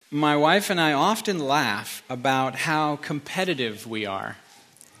My wife and I often laugh about how competitive we are,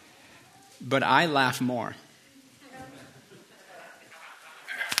 but I laugh more.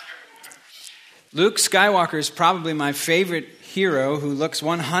 Luke Skywalker is probably my favorite hero who looks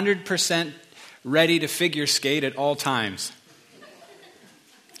 100% ready to figure skate at all times.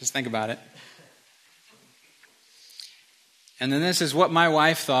 Just think about it. And then this is what my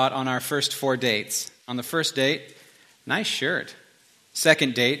wife thought on our first 4 dates. On the first date, nice shirt.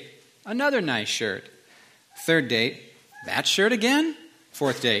 Second date, another nice shirt. Third date, that shirt again?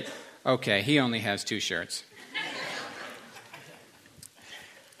 Fourth date, okay, he only has 2 shirts.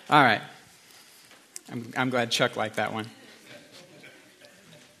 All right. I'm glad Chuck liked that one.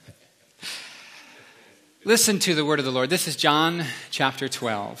 Listen to the word of the Lord. This is John chapter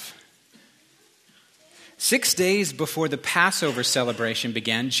 12. 6 days before the Passover celebration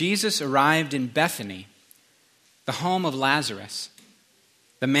began, Jesus arrived in Bethany, the home of Lazarus,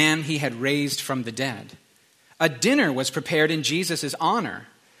 the man he had raised from the dead. A dinner was prepared in Jesus' honor.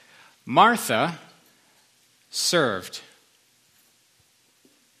 Martha served,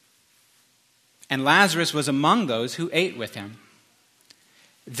 and Lazarus was among those who ate with him.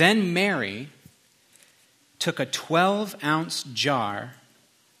 Then Mary took a 12-ounce jar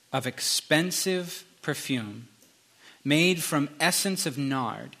of expensive perfume made from essence of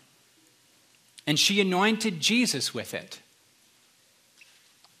nard, and she anointed Jesus with it.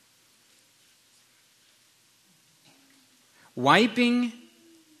 Wiping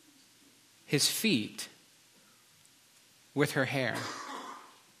his feet with her hair.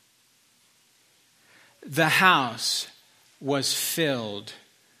 The house was filled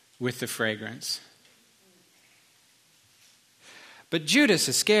with the fragrance. But Judas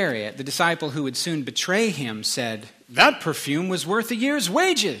Iscariot, the disciple who would soon betray him, said, "That perfume was worth a year's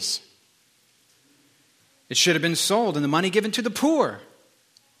wages. It should have been sold and the money given to the poor."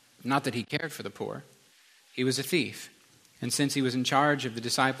 Not that he cared for the poor. He was a thief. And since he was in charge of the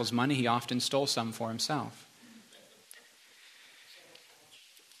disciples' money, he often stole some for himself.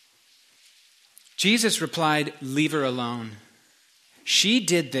 Jesus replied, "Leave her alone. She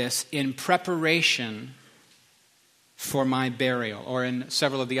did this in preparation for my burial." Or in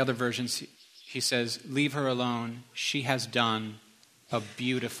several of the other versions, he says, "Leave her alone. She has done a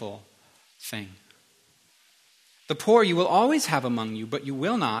beautiful thing. The poor you will always have among you, but you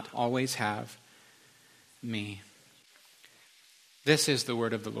will not always have me." This is the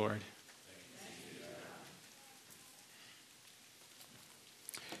word of the Lord.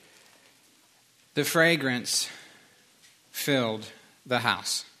 The fragrance filled the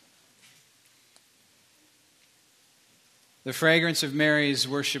house. The fragrance of Mary's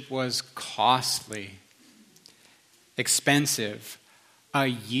worship was costly, expensive, a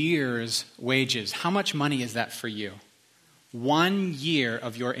year's wages. How much money is that for you? 1 year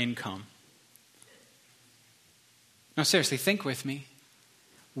of your income. No, seriously, think with me.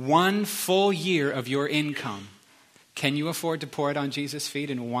 1 full year of your income. Can you afford to pour it on Jesus' feet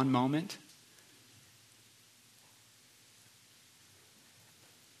in one moment?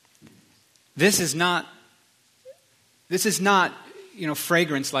 This is not,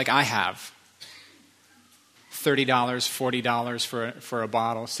 fragrance like I have. $30, $40 for a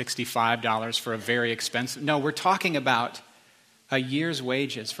bottle, $65 for a very expensive. No, we're talking about a year's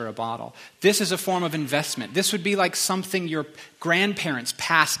wages for a bottle. This is a form of investment. This would be like something your grandparents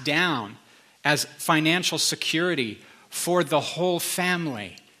passed down as financial security for the whole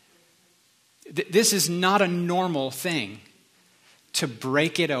family. This is not a normal thing to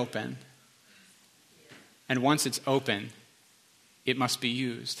break it open. And once it's open, it must be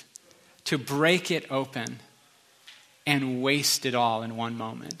used. To break it open and waste it all in one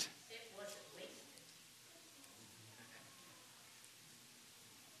moment.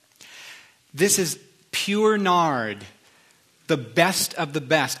 This is pure nard, the best of the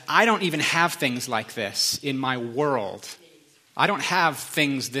best. I don't even have things like this in my world. I don't have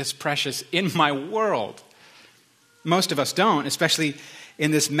things this precious in my world. Most of us don't, especially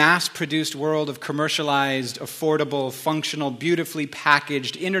in this mass-produced world of commercialized, affordable, functional, beautifully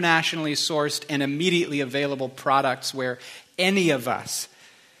packaged, internationally sourced, and immediately available products where any of us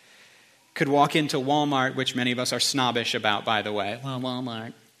could walk into Walmart, which many of us are snobbish about, by the way. Well,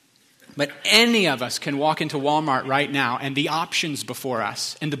 Walmart. But any of us can walk into Walmart right now, and the options before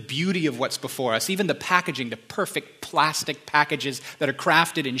us and the beauty of what's before us, even the packaging, the perfect plastic packages that are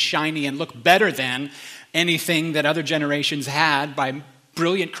crafted and shiny and look better than anything that other generations had by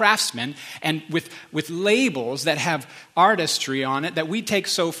brilliant craftsmen, and with labels that have artistry on it that we take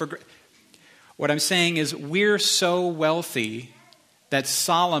so for granted. What I'm saying is we're so wealthy that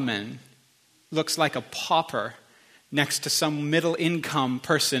Solomon looks like a pauper next to some middle-income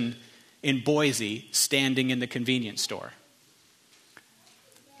person in Boise standing in the convenience store.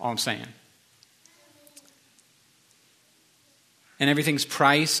 All I'm saying. And everything's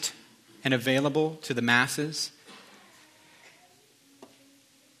priced and available to the masses.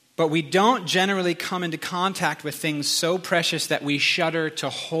 But we don't generally come into contact with things so precious that we shudder to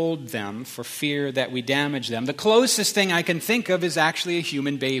hold them for fear that we damage them. The closest thing I can think of is actually a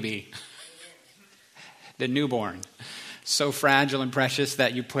human baby. The newborn. So fragile and precious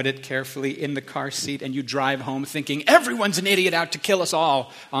that you put it carefully in the car seat and you drive home thinking, everyone's an idiot out to kill us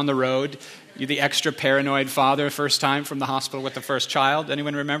all on the road. You're the extra paranoid father first time from the hospital with the first child.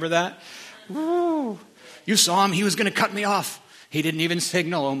 Anyone remember that? Woo. You saw him, he was going to cut me off. He didn't even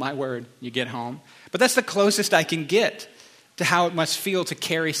signal, oh my word. You get home. But that's the closest I can get to how it must feel to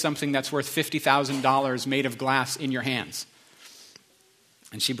carry something that's worth $50,000 made of glass in your hands.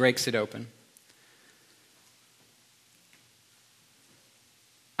 And she breaks it open.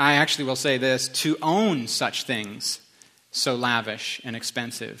 I actually will say this, to own such things so lavish and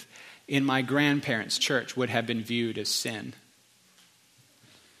expensive in my grandparents' church would have been viewed as sin.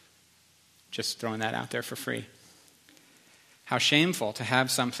 Just throwing that out there for free. How shameful to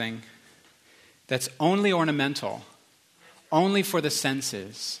have something that's only ornamental, only for the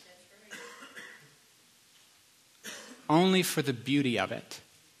senses, only for the beauty of it.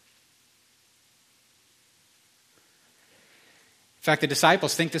 In fact, the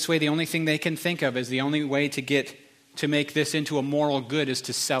disciples think this way. The only thing they can think of is the only way to make this into a moral good is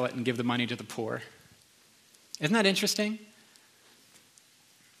to sell it and give the money to the poor. Isn't that interesting?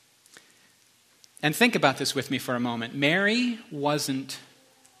 And think about this with me for a moment. Mary wasn't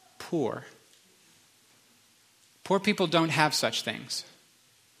poor. Poor people don't have such things.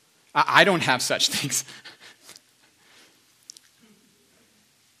 I don't have such things.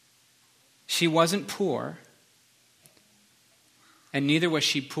 She wasn't poor. And neither was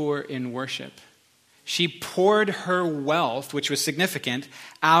she poor in worship. She poured her wealth, which was significant,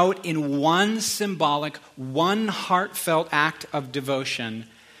 out in one symbolic, one heartfelt act of devotion,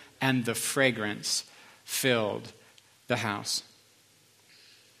 and the fragrance filled the house.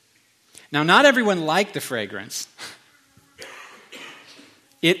 Now, not everyone liked the fragrance.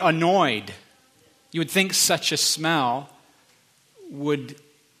 It annoyed. You would think such a smell would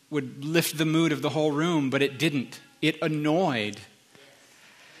lift the mood of the whole room, but it didn't. It annoyed.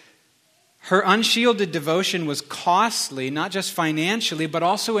 Her unshielded devotion was costly, not just financially, but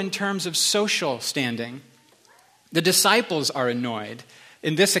also in terms of social standing. The disciples are annoyed.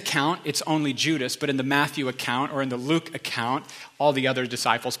 In this account, it's only Judas, but in the Matthew account or in the Luke account, all the other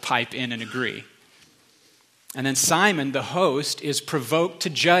disciples pipe in and agree. And then Simon, the host, is provoked to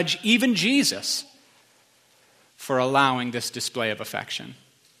judge even Jesus for allowing this display of affection.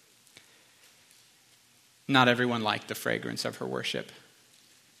 Not everyone liked the fragrance of her worship.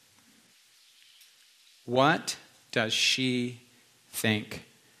 What does she think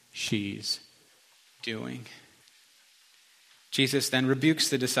she's doing? Jesus then rebukes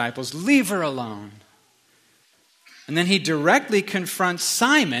the disciples, leave her alone. And then he directly confronts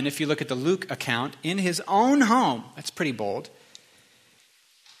Simon, if you look at the Luke account, in his own home. That's pretty bold.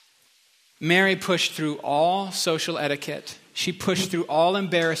 Mary pushed through all social etiquette. She pushed through all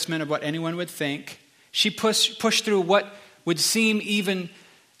embarrassment of what anyone would think. She pushed through what would seem even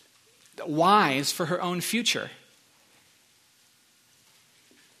wise for her own future.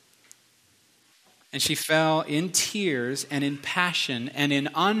 And she fell in tears and in passion and in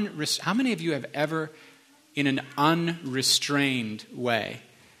how many of you have ever, in an unrestrained way,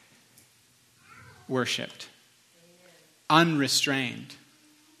 worshipped? Unrestrained.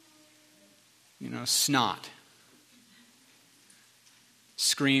 Snot.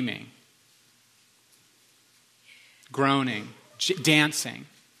 Screaming. Groaning. Dancing.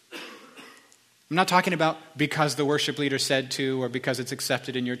 I'm not talking about because the worship leader said to or because it's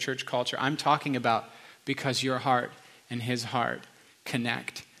accepted in your church culture. I'm talking about because your heart and his heart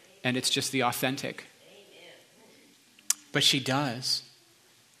connect. And it's just the authentic. But she does.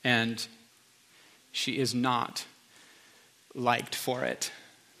 And she is not liked for it.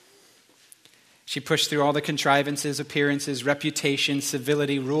 She pushed through all the contrivances, appearances, reputation,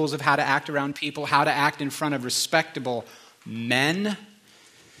 civility, rules of how to act around people, how to act in front of respectable men.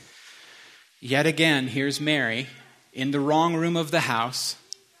 Yet again, here's Mary in the wrong room of the house,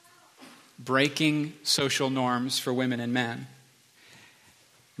 breaking social norms for women and men.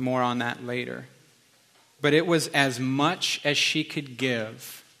 More on that later. But it was as much as she could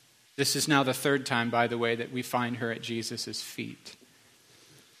give. This is now the third time, by the way, that we find her at Jesus' feet.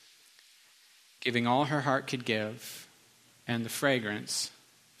 Giving all her heart could give, and the fragrance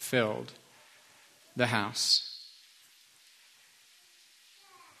filled the house.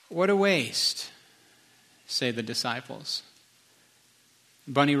 What a waste, say the disciples.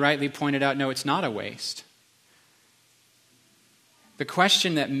 Bunny rightly pointed out, no, it's not a waste. The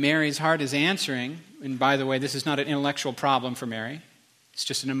question that Mary's heart is answering, and by the way, this is not an intellectual problem for Mary, it's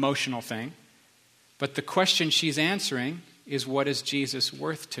just an emotional thing. But the question she's answering is, what is Jesus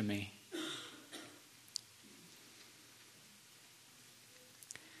worth to me?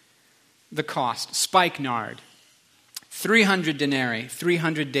 The cost, spikenard, 300 denarii,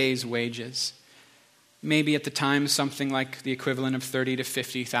 300 days' wages. Maybe at the time something like the equivalent of $30,000 to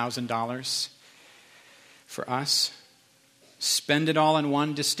 $50,000 for us. Spend it all in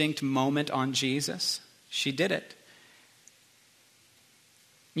one distinct moment on Jesus. She did it.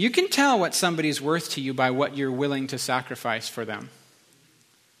 You can tell what somebody's worth to you by what you're willing to sacrifice for them.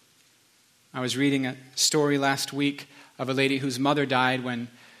 I was reading a story last week of a lady whose mother died when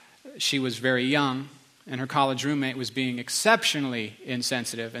she was very young, and her college roommate was being exceptionally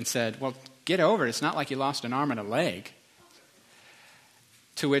insensitive and said, well, get over it. It's not like you lost an arm and a leg.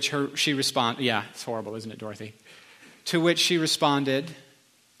 To which she responded, yeah, it's horrible, isn't it, Dorothy? To which she responded,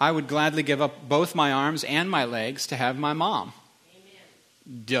 I would gladly give up both my arms and my legs to have my mom.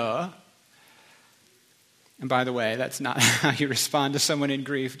 Amen. Duh. And by the way, that's not how you respond to someone in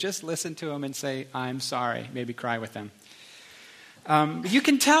grief. Just listen to them and say, I'm sorry. Maybe cry with them. You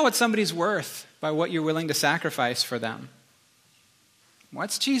can tell what somebody's worth by what you're willing to sacrifice for them.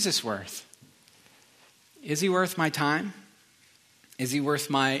 What's Jesus worth? Is he worth my time? Is he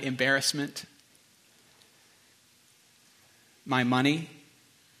worth my embarrassment? My money?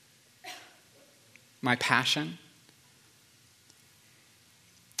 My passion?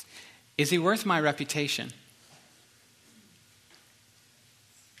 Is he worth my reputation?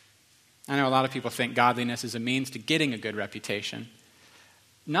 I know a lot of people think godliness is a means to getting a good reputation.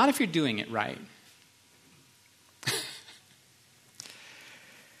 Not if you're doing it right.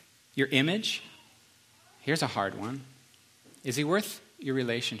 Your image? Here's a hard one. Is he worth your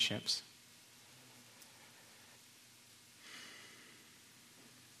relationships?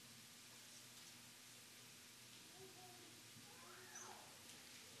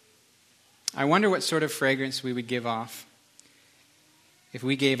 I wonder what sort of fragrance we would give off if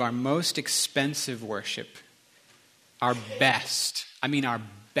we gave our most expensive worship, our best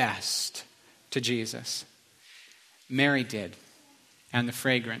to Jesus. Mary did, and the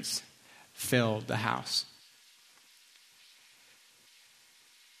fragrance filled the house.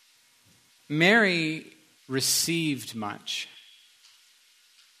 Mary received much,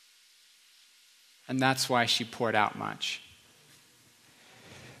 and that's why she poured out much.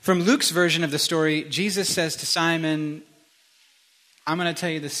 From Luke's version of the story, Jesus says to Simon, I'm going to tell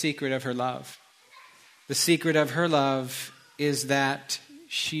you the secret of her love. The secret of her love is that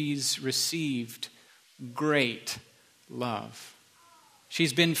she's received great love.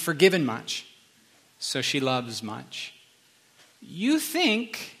 She's been forgiven much, so she loves much. You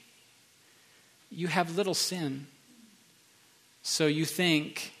think you have little sin, so you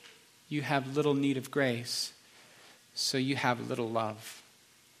think you have little need of grace, so you have little love.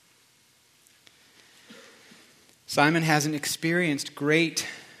 Simon hasn't experienced great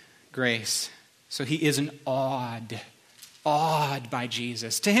grace, so he isn't awed by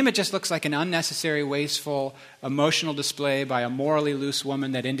Jesus. To him, it just looks like an unnecessary, wasteful, emotional display by a morally loose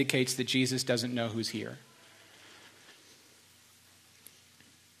woman that indicates that Jesus doesn't know who's here.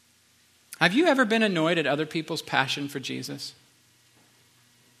 Have you ever been annoyed at other people's passion for Jesus?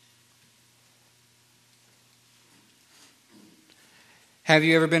 Have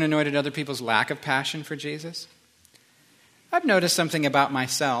you ever been annoyed at other people's lack of passion for Jesus? I've noticed something about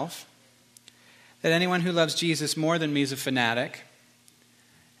myself, that anyone who loves Jesus more than me is a fanatic,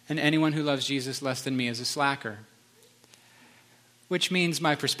 and anyone who loves Jesus less than me is a slacker. Which means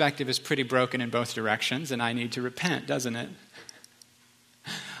my perspective is pretty broken in both directions, and I need to repent, doesn't it?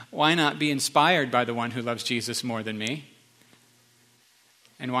 Why not be inspired by the one who loves Jesus more than me?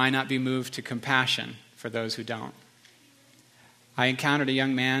 And why not be moved to compassion for those who don't? I encountered a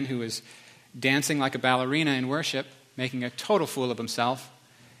young man who was dancing like a ballerina in worship, making a total fool of himself.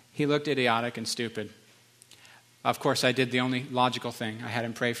 He looked idiotic and stupid. Of course, I did the only logical thing. I had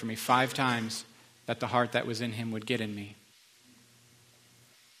him pray for me 5 times that the heart that was in him would get in me.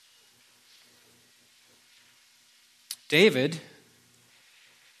 David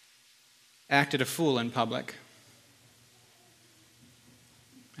acted a fool in public.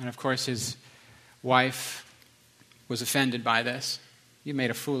 And of course, his wife was offended by this. You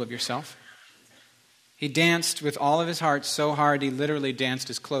made a fool of yourself. He danced with all of his heart so hard he literally danced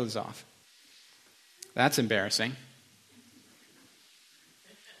his clothes off. That's embarrassing.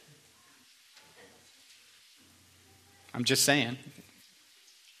 I'm just saying.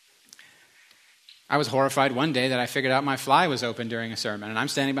 I was horrified one day that I figured out my fly was open during a sermon, and I'm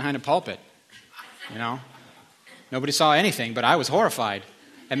standing behind a pulpit. You know? Nobody saw anything, but I was horrified.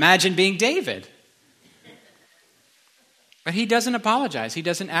 Imagine being David. But he doesn't apologize. He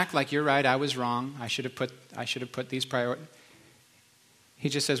doesn't act like, you're right, I was wrong. I should have put these priorities. He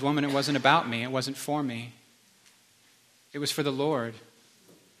just says, woman, it wasn't about me. It wasn't for me. It was for the Lord.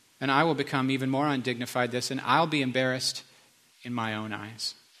 And I will become even more undignified this, and I'll be embarrassed in my own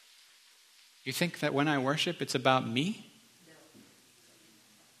eyes. You think that when I worship, it's about me?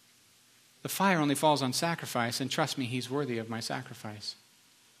 The fire only falls on sacrifice, and trust me, he's worthy of my sacrifice.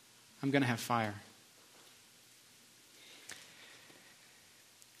 I'm going to have fire.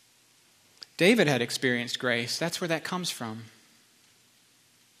 David had experienced grace. That's where that comes from.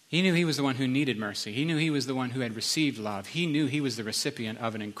 He knew he was the one who needed mercy. He knew he was the one who had received love. He knew he was the recipient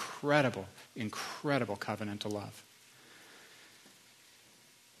of an incredible, incredible covenantal love.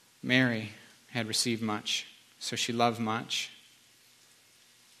 Mary had received much, so she loved much.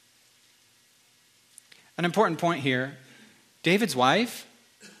 An important point here, David's wife,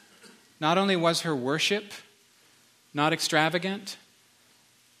 not only was her worship not extravagant,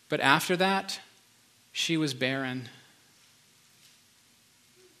 but after that, she was barren.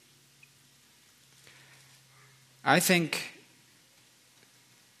 I think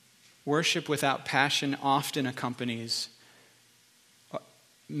worship without passion often accompanies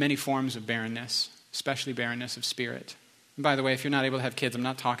many forms of barrenness, especially barrenness of spirit. And by the way, if you're not able to have kids, I'm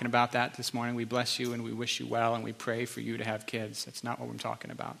not talking about that this morning. We bless you and we wish you well and we pray for you to have kids. That's not what I'm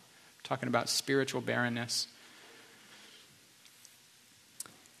talking about. I'm talking about spiritual barrenness.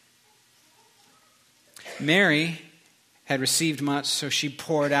 Mary had received much, so she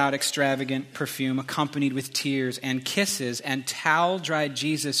poured out extravagant perfume accompanied with tears and kisses and towel-dried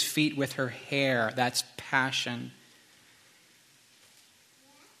Jesus' feet with her hair. That's passion.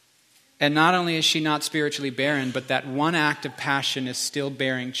 And not only is she not spiritually barren, but that one act of passion is still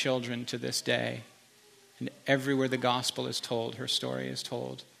bearing children to this day. And everywhere the gospel is told, her story is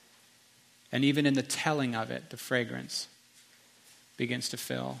told. And even in the telling of it, the fragrance begins to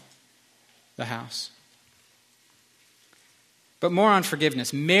fill the house. But more on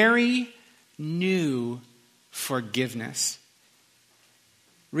forgiveness. Mary knew forgiveness.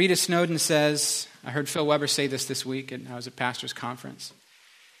 Rita Snowden says, I heard Phil Weber say this week, and I was at pastor's conference.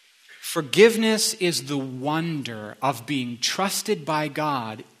 Forgiveness is the wonder of being trusted by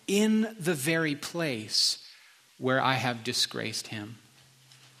God in the very place where I have disgraced him.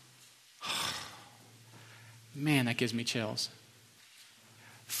 Man, that gives me chills.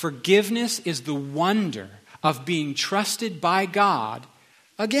 Forgiveness is the wonder of being trusted by God,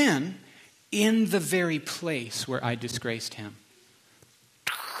 again, in the very place where I disgraced him.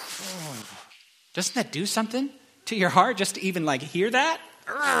 Doesn't that do something to your heart just to even hear that?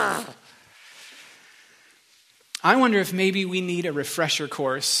 I wonder if maybe we need a refresher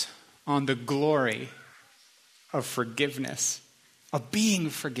course on the glory of forgiveness, of being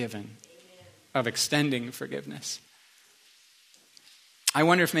forgiven, of extending forgiveness. I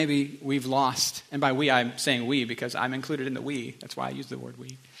wonder if maybe we've lost, and by we I'm saying we because I'm included in the we, that's why I use the word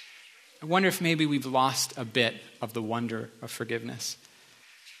we. I wonder if maybe we've lost a bit of the wonder of forgiveness.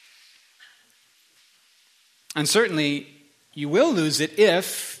 And certainly you will lose it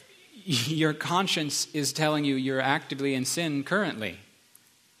if your conscience is telling you you're actively in sin currently.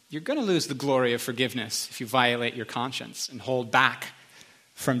 You're going to lose the glory of forgiveness if you violate your conscience and hold back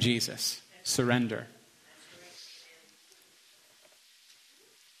from Jesus. Surrender.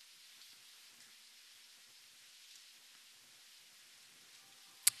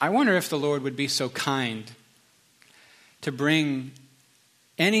 I wonder if the Lord would be so kind to bring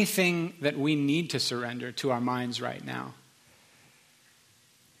anything that we need to surrender to our minds right now.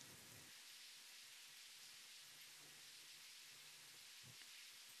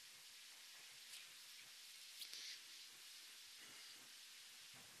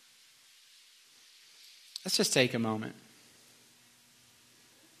 Let's just take a moment.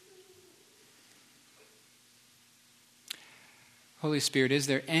 Holy Spirit, is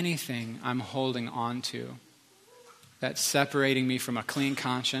there anything I'm holding on to that's separating me from a clean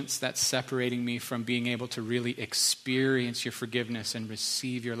conscience, that's separating me from being able to really experience your forgiveness and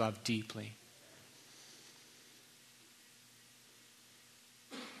receive your love deeply?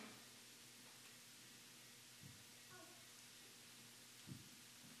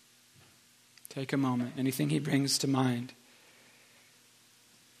 Take a moment. Anything he brings to mind.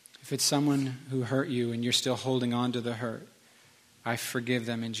 If it's someone who hurt you and you're still holding on to the hurt, I forgive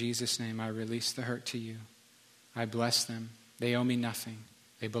them in Jesus' name. I release the hurt to you. I bless them. They owe me nothing.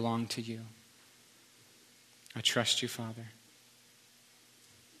 They belong to you. I trust you, Father.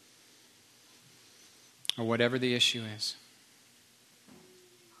 or whatever the issue is.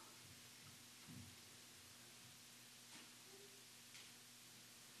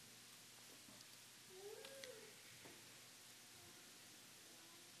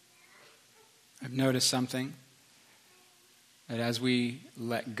 I've noticed something, that as we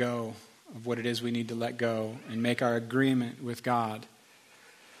let go of what it is we need to let go and make our agreement with God,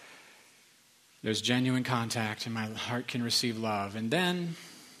 there's genuine contact and my heart can receive love. And then,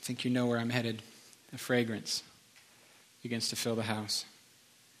 I think you know where I'm headed, a fragrance begins to fill the house.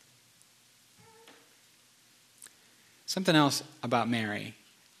 Something else about Mary.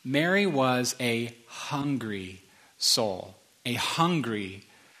 Mary was a hungry soul. A hungry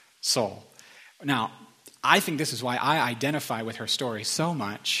soul. Now, I think this is why I identify with her story so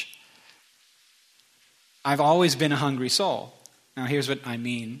much. I've always been a hungry soul. Now, here's what I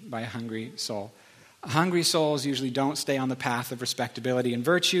mean by a hungry soul. Hungry souls usually don't stay on the path of respectability and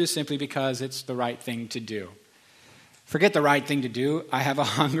virtue simply because it's the right thing to do. Forget the right thing to do. I have a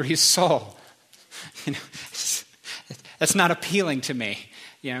hungry soul. That's not appealing to me.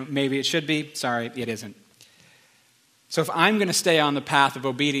 Maybe it should be. Sorry, it isn't. So if I'm going to stay on the path of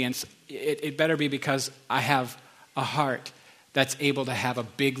obedience, it better be because I have a heart that's able to have a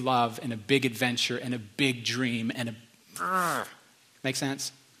big love and a big adventure and a big dream and make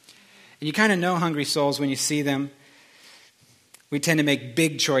sense? And you kind of know hungry souls when you see them. We tend to make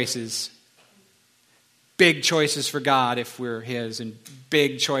big choices for God if we're His, and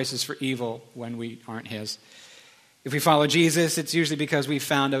big choices for evil when we aren't His. If we follow Jesus, it's usually because we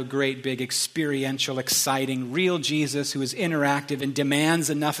found a great, big, experiential, exciting, real Jesus who is interactive and demands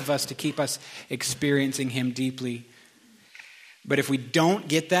enough of us to keep us experiencing Him deeply. But if we don't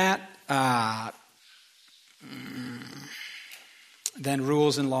get that, then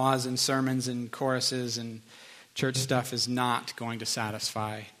rules and laws and sermons and choruses and church stuff is not going to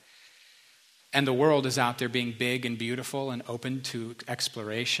satisfy. And the world is out there being big and beautiful and open to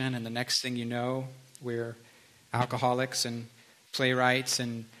exploration. And the next thing you know, we're alcoholics and playwrights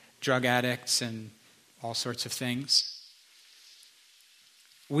and drug addicts and all sorts of things.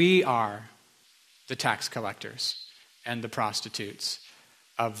 We are the tax collectors and the prostitutes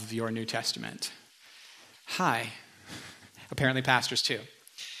of your New Testament. Hi. Apparently pastors too.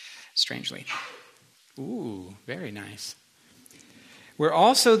 Strangely. Ooh, very nice. We're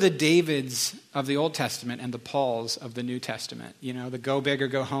also the Davids of the Old Testament and the Pauls of the New Testament. The go big or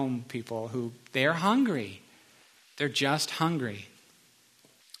go home people who, they're hungry. They're just hungry.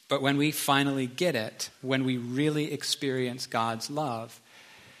 But when we finally get it, when we really experience God's love,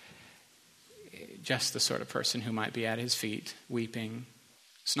 just the sort of person who might be at His feet, weeping,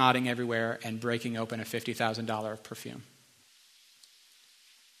 snotting everywhere, and breaking open a $50,000 perfume.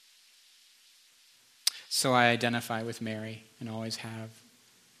 So I identify with Mary and always have.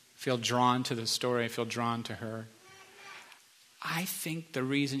 Feel drawn to the story, feel drawn to her. I think the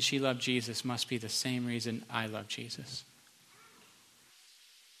reason she loved Jesus must be the same reason I love Jesus.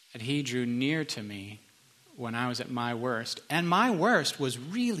 That He drew near to me when I was at my worst. And my worst was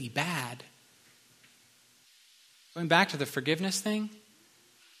really bad. Going back to the forgiveness thing,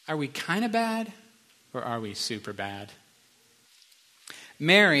 are we kind of bad or are we super bad?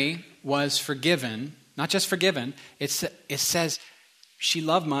 Mary was forgiven, not just forgiven, it says she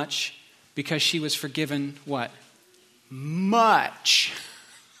loved much because she was forgiven what? Much.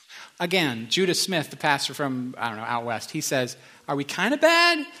 Again, Judah Smith, the pastor from, out west, he says, are we kind of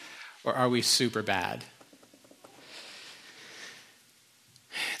bad or are we super bad?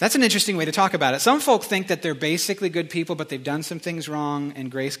 That's an interesting way to talk about it. Some folk think that they're basically good people, but they've done some things wrong, and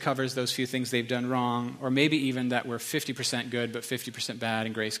grace covers those few things they've done wrong. Or maybe even that we're 50% good, but 50% bad,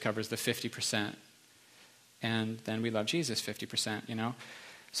 and grace covers the 50%. And then we love Jesus 50%,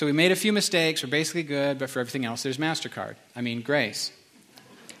 So we made a few mistakes, we're basically good, but for everything else, there's MasterCard. Grace.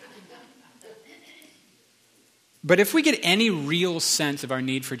 But if we get any real sense of our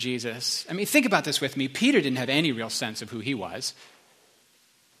need for Jesus, think about this with me. Peter didn't have any real sense of who he was.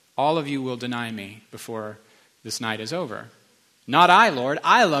 All of you will deny me before this night is over. Not I, Lord.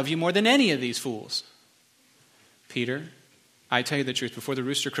 I love you more than any of these fools. Peter, I tell you the truth. Before the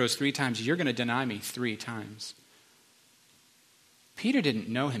rooster crows 3 times, you're going to deny me 3 times. Peter didn't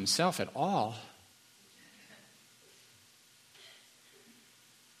know himself at all.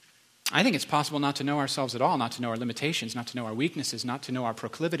 I think it's possible not to know ourselves at all, not to know our limitations, not to know our weaknesses, not to know our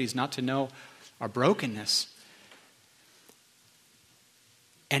proclivities, not to know our brokenness.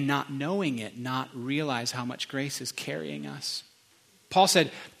 And not knowing it, not realize how much grace is carrying us. Paul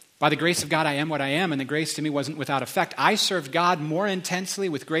said, by the grace of God I am what I am, and the grace to me wasn't without effect. I served God more intensely,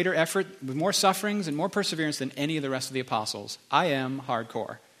 with greater effort, with more sufferings and more perseverance than any of the rest of the apostles. I am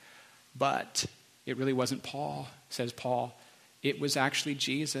hardcore. But It really wasn't Paul, says Paul. It was actually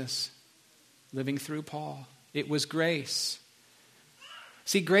Jesus living through Paul. It was grace.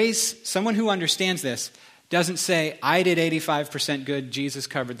 See, grace, someone who understands this, doesn't say, I did 85% good, Jesus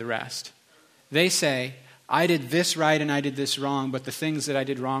covered the rest. They say, I did this right and I did this wrong, but the things that I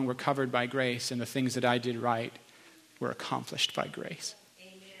did wrong were covered by grace, and the things that I did right were accomplished by grace.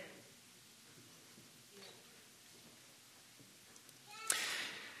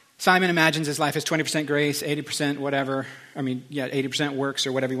 Simon imagines his life as 20% grace, 80% whatever. 80% works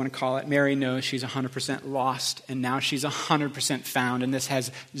or whatever you want to call it. Mary knows she's 100% lost, and now she's 100% found, and this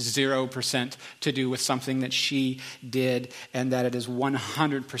has 0% to do with something that she did, and that it is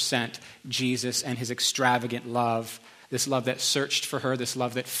 100% Jesus and his extravagant love. This love that searched for her, this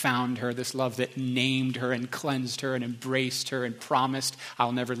love that found her, this love that named her and cleansed her and embraced her and promised,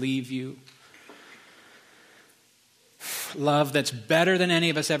 I'll never leave you. Love that's better than any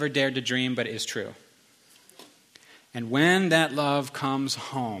of us ever dared to dream, but is true. And when that love comes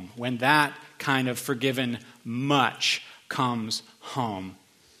home, when that kind of forgiven much comes home,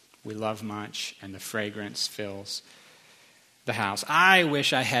 we love much, and the fragrance fills the house. I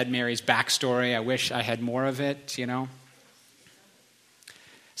wish I had Mary's backstory. I wish I had more of it,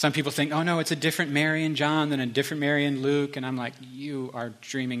 Some people think, oh no, it's a different Mary and John than a different Mary and Luke. And I'm like, you are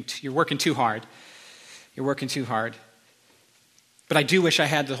dreaming, you're working too hard. You're working too hard. But I do wish I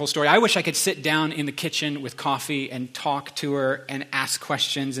had the whole story. I wish I could sit down in the kitchen with coffee and talk to her and ask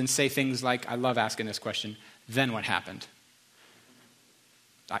questions and say things like, I love asking this question, then what happened?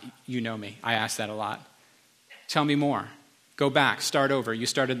 You know me. I ask that a lot. Tell me more. Go back. Start over. You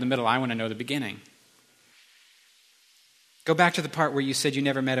started in the middle. I want to know the beginning. Go back to the part where you said you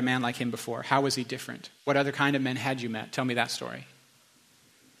never met a man like him before. How was he different? What other kind of men had you met? Tell me that story.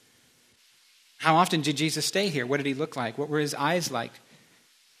 How often did Jesus stay here? What did he look like? What were his eyes like?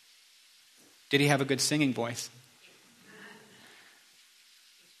 Did he have a good singing voice?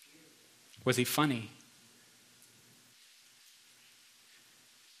 Was he funny?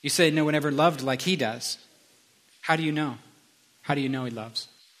 You say no one ever loved like he does. How do you know? How do you know he loves?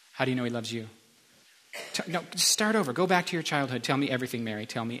 How do you know he loves you? No, just start over. Go back to your childhood. Tell me everything, Mary.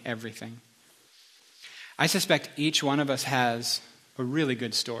 Tell me everything. I suspect each one of us has a really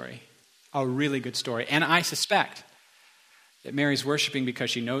good story. A really good story. And I suspect that Mary's worshiping because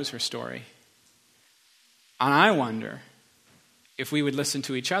she knows her story. And I wonder if we would listen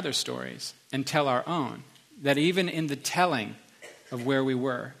to each other's stories and tell our own, that even in the telling of where we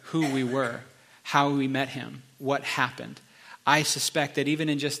were, who we were, how we met him, what happened, I suspect that even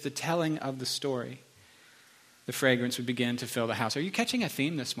in just the telling of the story, the fragrance would begin to fill the house. Are you catching a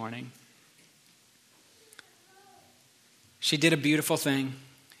theme this morning? She did a beautiful thing.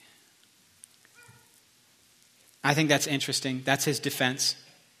 I think that's interesting. That's his defense.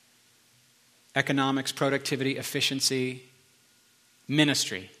 Economics, productivity, efficiency,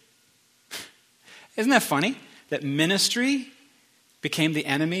 ministry. Isn't that funny? That ministry became the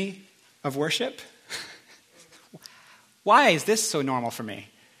enemy of worship? Why is this so normal for me?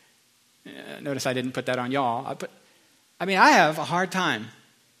 Notice I didn't put that on y'all. I have a hard time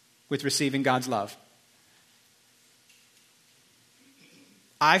with receiving God's love.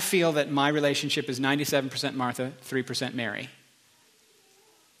 I feel that my relationship is 97% Martha, 3% Mary.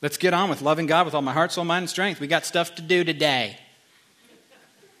 Let's get on with loving God with all my heart, soul, mind, and strength. We got stuff to do today.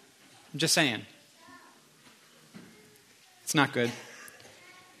 I'm just saying. It's not good.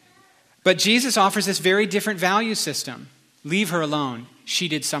 But Jesus offers this very different value system. Leave her alone. She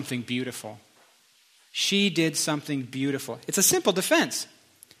did something beautiful. She did something beautiful. It's a simple defense.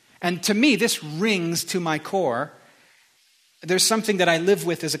 And to me, this rings to my core. There's something that I live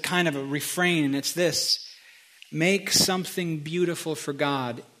with as a kind of a refrain, and it's this: make something beautiful for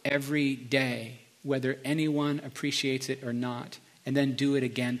God every day, whether anyone appreciates it or not, and then do it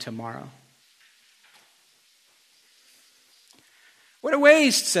again tomorrow. What a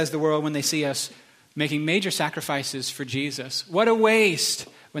waste, says the world, when they see us making major sacrifices for Jesus. What a waste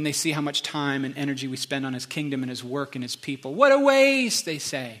when they see how much time and energy we spend on his kingdom and his work and his people. What a waste, they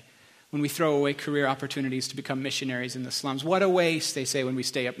say, when we throw away career opportunities to become missionaries in the slums. What a waste, they say, when we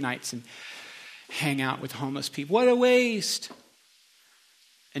stay up nights and hang out with homeless people. What a waste.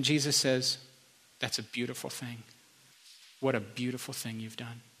 And Jesus says, that's a beautiful thing. What a beautiful thing you've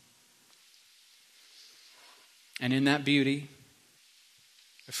done. And in that beauty,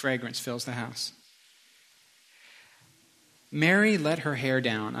 the fragrance fills the house. Mary let her hair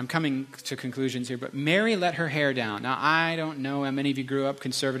down. I'm coming to conclusions here, but Mary let her hair down. Now, I don't know how many of you grew up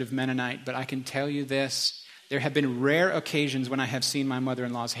conservative Mennonite, but I can tell you this. There have been rare occasions when I have seen my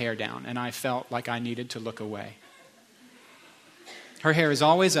mother-in-law's hair down, and I felt like I needed to look away. Her hair is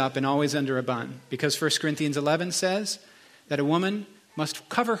always up and always under a bun, because 1 Corinthians 11 says that a woman must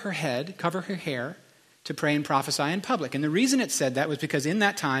cover her head, cover her hair, to pray and prophesy in public. And the reason it said that was because in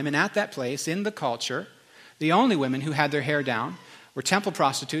that time and at that place, in the culture, the only women who had their hair down were temple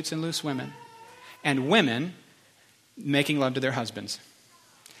prostitutes and loose women, and women making love to their husbands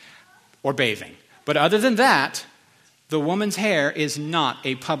or bathing. But other than that, the woman's hair is not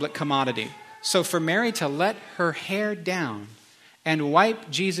a public commodity. So for Mary to let her hair down and wipe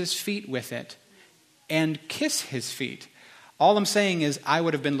Jesus' feet with it and kiss his feet, all I'm saying is I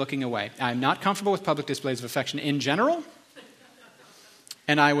would have been looking away. I'm not comfortable with public displays of affection in general,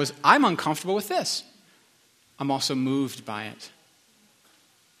 and I'm uncomfortable with this. I'm also moved by it.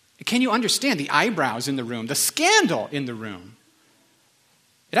 Can you understand the eyebrows in the room, the scandal in the room?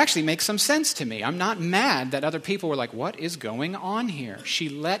 It actually makes some sense to me. I'm not mad that other people were like, what is going on here? She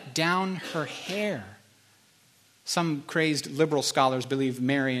let down her hair. Some crazed liberal scholars believe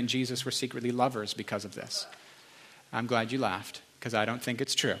Mary and Jesus were secretly lovers because of this. I'm glad you laughed, because I don't think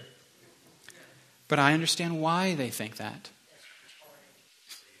it's true. But I understand why they think that.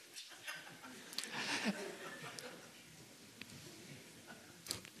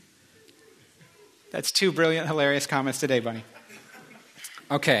 That's 2 brilliant, hilarious comments today, Bunny.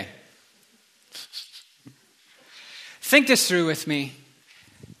 Okay. Think this through with me.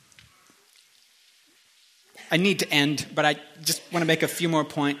 I need to end, but I just want to make a few more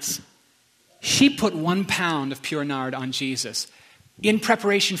points. She put 1 pound of pure nard on Jesus in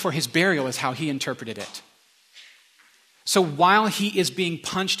preparation for his burial, is how he interpreted it. So while he is being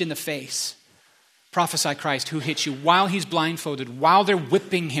punched in the face, prophesy Christ, who hit you, while he's blindfolded, while they're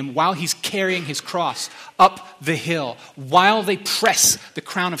whipping him, while he's carrying his cross up the hill, while they press the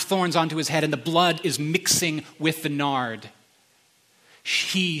crown of thorns onto his head and the blood is mixing with the nard,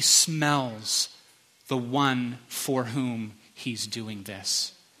 he smells the one for whom he's doing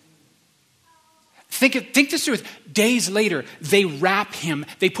this. Think this through. Days later, they wrap him.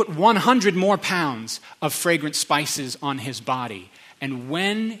 They put 100 more pounds of fragrant spices on his body. And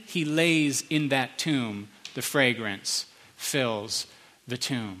when he lays in that tomb, the fragrance fills the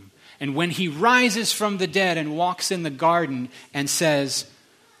tomb. And when he rises from the dead and walks in the garden and says,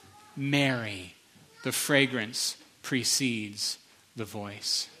 Mary, the fragrance precedes the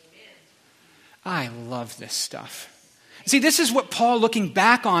voice. I love this stuff. See, this is what Paul, looking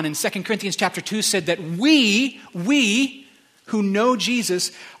back on in 2 Corinthians chapter 2, said that we who know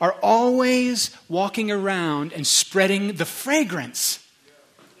Jesus are always walking around and spreading the fragrance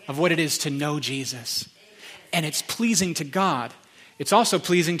of what it is to know Jesus. And it's pleasing to God. It's also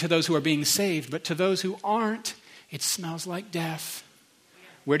pleasing to those who are being saved, but to those who aren't, it smells like death.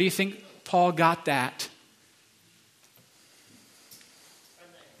 Where do you think Paul got that?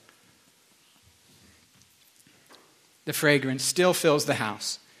 The fragrance still fills the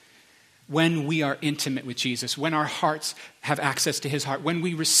house when we are intimate with Jesus, when our hearts have access to his heart, when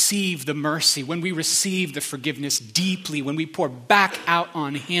we receive the mercy, when we receive the forgiveness deeply, when we pour back out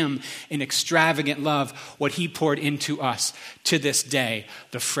on him in extravagant love what he poured into us. To this day,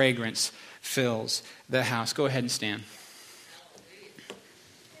 the fragrance fills the house. Go ahead and stand.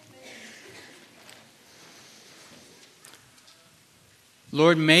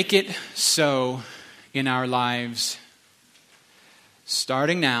 Lord, make it so in our lives,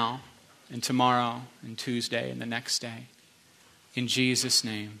 starting now and tomorrow and Tuesday and the next day. In Jesus'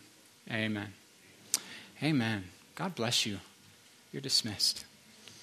 name, amen. Amen. God bless you. You're dismissed.